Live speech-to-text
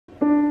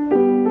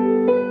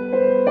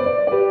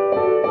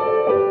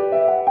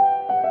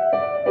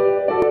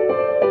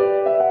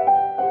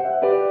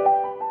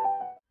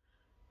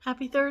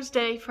Happy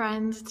Thursday,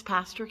 friends. It's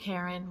Pastor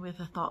Karen with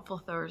a Thoughtful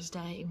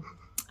Thursday.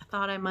 I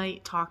thought I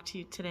might talk to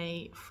you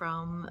today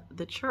from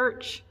the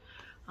church.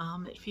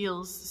 It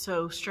feels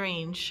so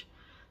strange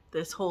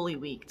this Holy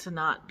Week to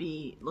not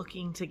be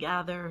looking to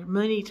gather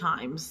many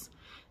times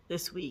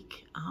this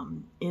week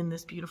in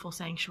this beautiful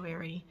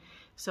sanctuary.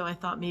 So I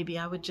thought maybe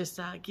I would just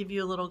give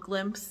you a little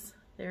glimpse.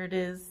 There it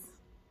is.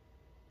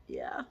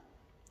 Yeah.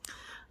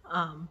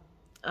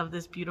 Of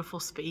this beautiful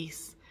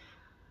space.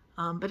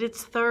 But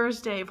it's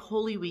Thursday of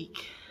Holy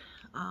Week.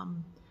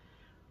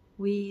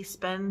 We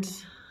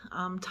spend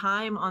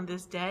time on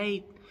this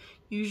day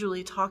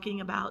usually talking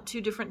about two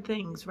different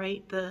things,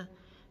 right?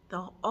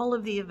 All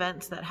of the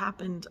events that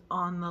happened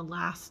on the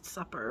Last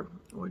Supper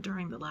or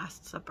during the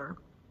Last Supper.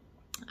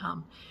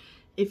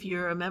 If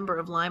you're a member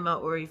of Lima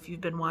or if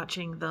you've been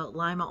watching the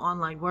Lima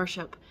online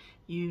worship,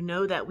 you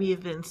know that we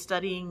have been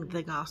studying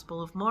the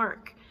Gospel of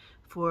Mark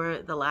for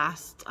the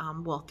last,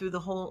 through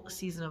the whole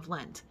season of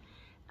Lent.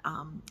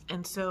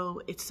 And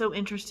so it's so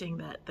interesting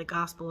that the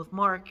Gospel of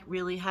Mark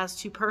really has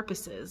two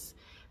purposes.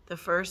 The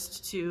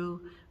first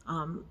to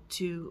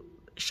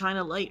shine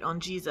a light on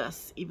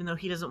Jesus, even though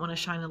he doesn't want to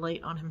shine a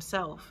light on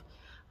himself,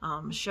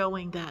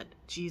 showing that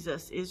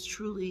Jesus is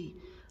truly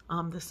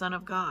the Son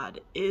of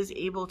God, is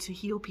able to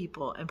heal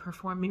people and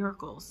perform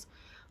miracles,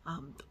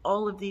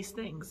 all of these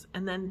things.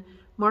 And then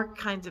Mark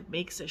kind of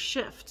makes a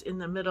shift in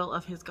the middle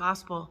of his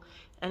gospel.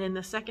 And in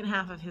the second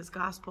half of his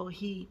gospel,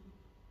 he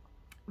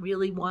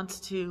really wants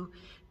to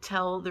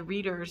tell the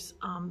readers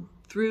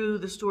through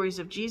the stories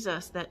of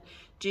Jesus that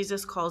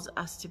Jesus calls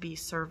us to be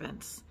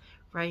servants,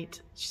 right?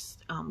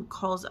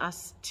 Calls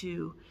us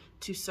to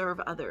serve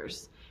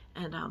others.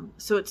 And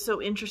so it's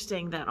so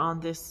interesting that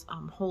on this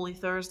Holy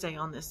Thursday,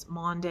 on this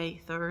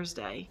Maundy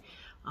Thursday,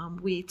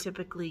 we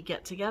typically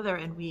get together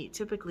and we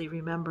typically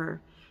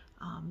remember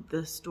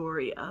the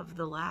story of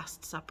the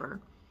Last Supper.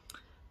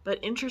 But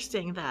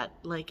interesting that,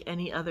 like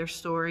any other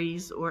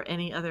stories or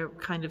any other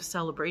kind of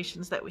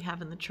celebrations that we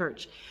have in the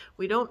church,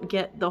 we don't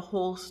get the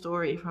whole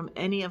story from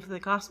any of the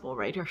gospel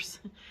writers.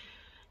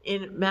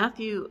 In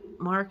Matthew,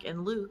 Mark,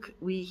 and Luke,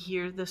 we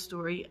hear the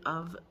story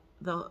of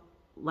the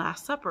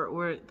Last Supper,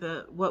 or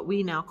what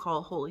we now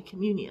call Holy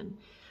Communion,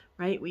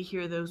 right? We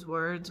hear those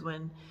words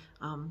when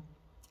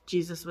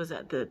Jesus was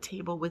at the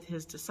table with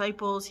his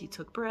disciples. He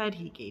took bread,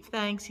 he gave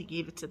thanks, he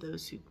gave it to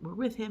those who were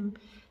with him.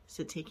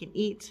 Said, take and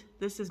eat.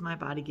 This is my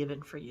body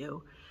given for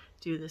you.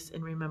 Do this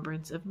in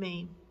remembrance of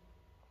me.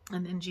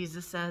 And then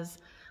Jesus says,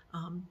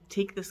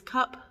 take this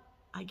cup.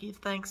 I give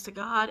thanks to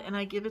God and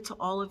I give it to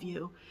all of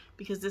you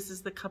because this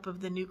is the cup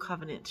of the new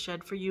covenant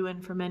shed for you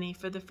and for many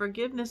for the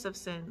forgiveness of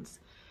sins.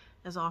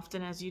 As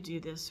often as you do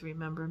this,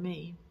 remember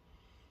me.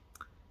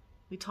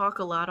 We talk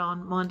a lot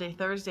on Maundy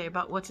Thursday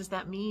about what does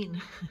that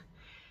mean?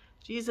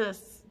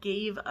 Jesus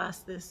gave us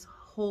this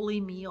holy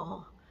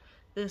meal,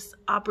 this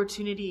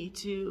opportunity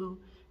to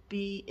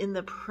be in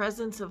the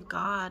presence of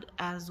God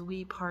as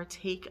we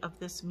partake of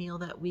this meal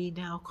that we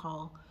now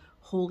call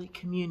Holy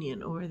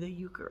Communion or the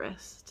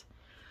Eucharist.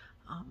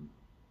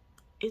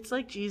 It's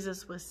like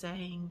Jesus was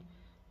saying,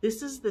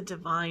 this is the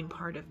divine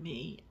part of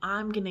me.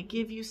 I'm going to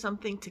give you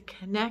something to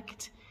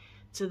connect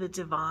to the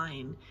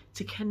divine,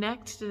 to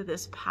connect to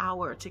this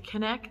power, to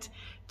connect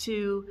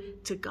to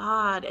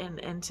God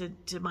and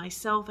to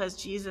myself as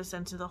Jesus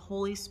and to the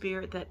Holy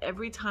Spirit, that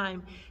every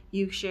time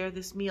you share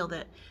this meal,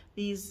 that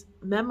these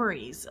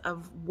memories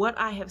of what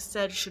I have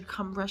said should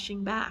come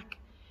rushing back,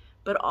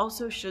 but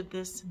also should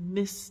this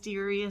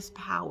mysterious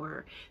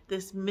power,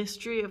 this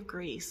mystery of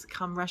grace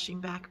come rushing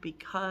back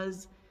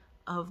because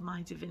of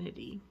my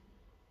divinity.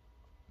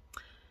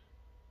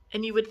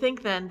 And you would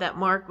think then that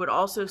Mark would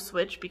also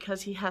switch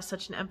because he has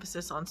such an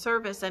emphasis on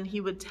service, and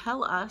he would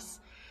tell us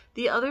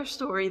the other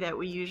story that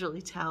we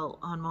usually tell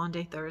on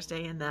Maundy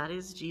Thursday, and that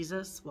is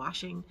Jesus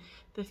washing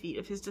the feet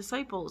of his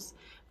disciples.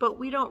 But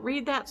we don't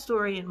read that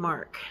story in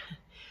Mark.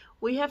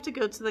 We have to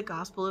go to the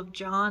Gospel of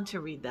John to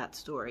read that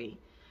story.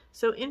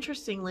 So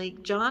interestingly,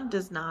 John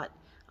does not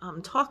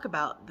talk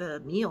about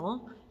the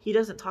meal. He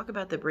doesn't talk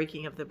about the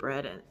breaking of the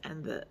bread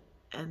and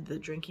the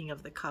drinking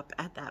of the cup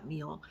at that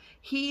meal.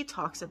 He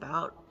talks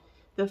about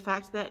the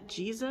fact that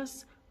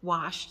Jesus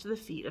washed the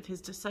feet of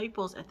his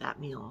disciples at that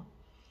meal.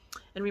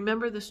 And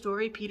remember the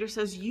story? Peter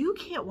says, you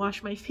can't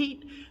wash my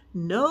feet.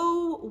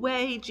 No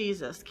way,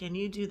 Jesus, can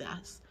you do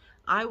this?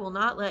 I will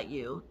not let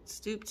you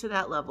stoop to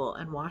that level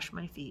and wash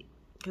my feet.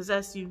 Because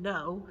as you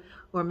know,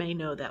 or may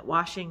know, that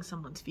washing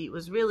someone's feet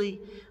was really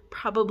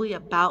probably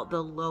about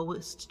the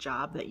lowest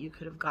job that you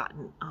could have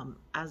gotten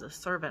as a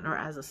servant or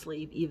as a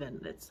slave even.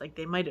 It's like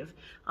they might have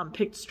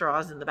picked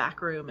straws in the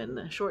back room, and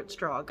the short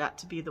straw got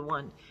to be the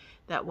one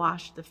that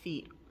washed the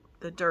feet,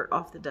 the dirt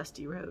off the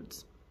dusty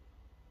roads.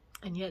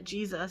 And yet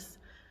Jesus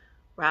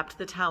wrapped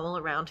the towel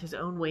around his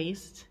own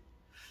waist,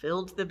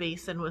 filled the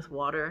basin with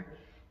water,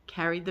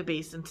 carried the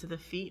basin to the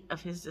feet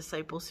of his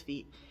disciples'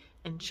 feet,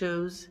 and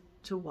chose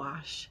to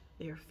wash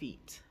their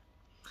feet,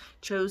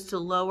 chose to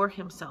lower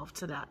himself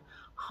to that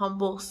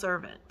humble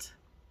servant.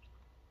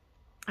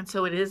 And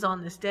so it is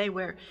on this day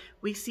where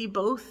we see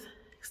both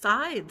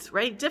sides,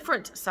 right?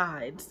 Different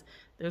sides.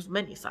 There's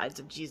many sides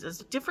of Jesus,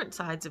 different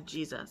sides of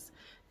Jesus.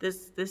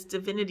 This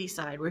divinity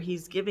side where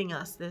he's giving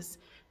us this,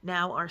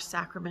 now our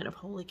sacrament of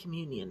Holy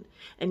Communion.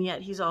 And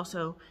yet he's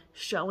also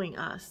showing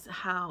us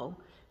how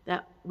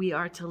that we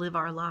are to live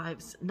our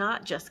lives,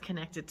 not just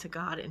connected to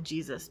God and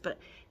Jesus, but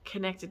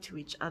connected to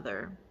each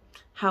other.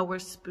 How we're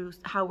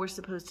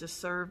supposed to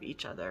serve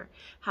each other,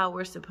 how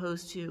we're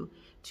supposed to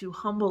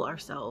humble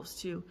ourselves,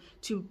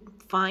 to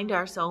find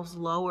ourselves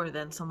lower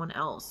than someone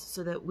else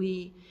so that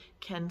we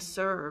can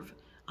serve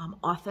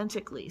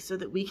authentically, so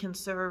that we can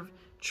serve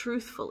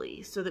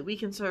truthfully, so that we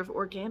can serve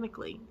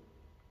organically.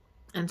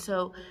 And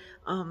so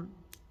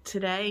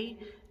today,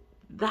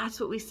 that's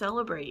what we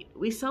celebrate.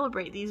 We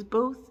celebrate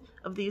both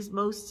of these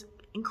most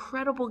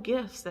incredible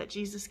gifts that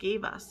Jesus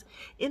gave us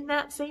in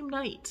that same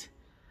night.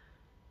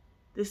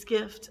 This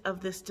gift of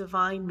this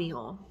divine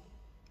meal,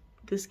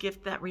 this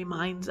gift that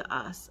reminds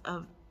us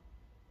of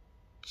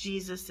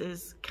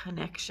Jesus's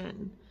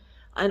connection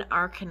and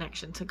our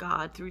connection to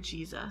God through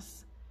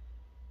Jesus.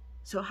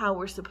 So how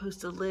we're supposed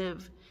to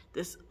live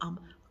this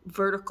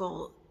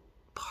vertical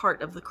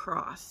part of the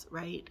cross,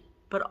 right?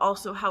 But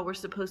also how we're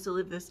supposed to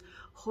live this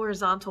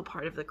horizontal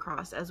part of the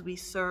cross as we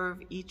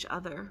serve each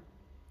other.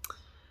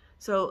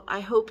 So I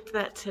hope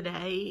that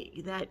today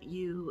that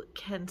you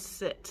can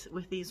sit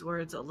with these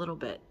words a little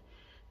bit,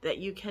 that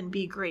you can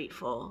be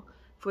grateful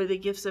for the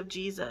gifts of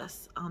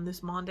Jesus on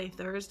this Maundy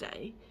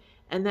Thursday,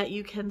 and that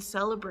you can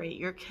celebrate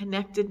your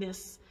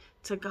connectedness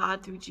to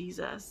God through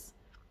Jesus,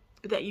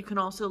 that you can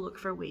also look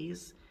for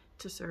ways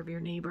to serve your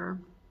neighbor.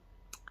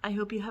 I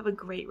hope you have a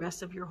great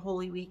rest of your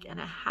Holy Week and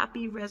a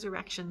happy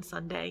Resurrection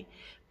Sunday,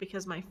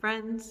 because my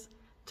friends,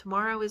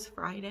 tomorrow is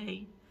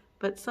Friday,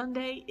 but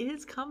Sunday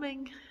is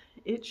coming.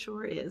 It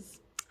sure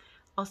is.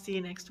 I'll see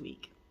you next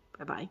week.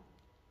 Bye-bye.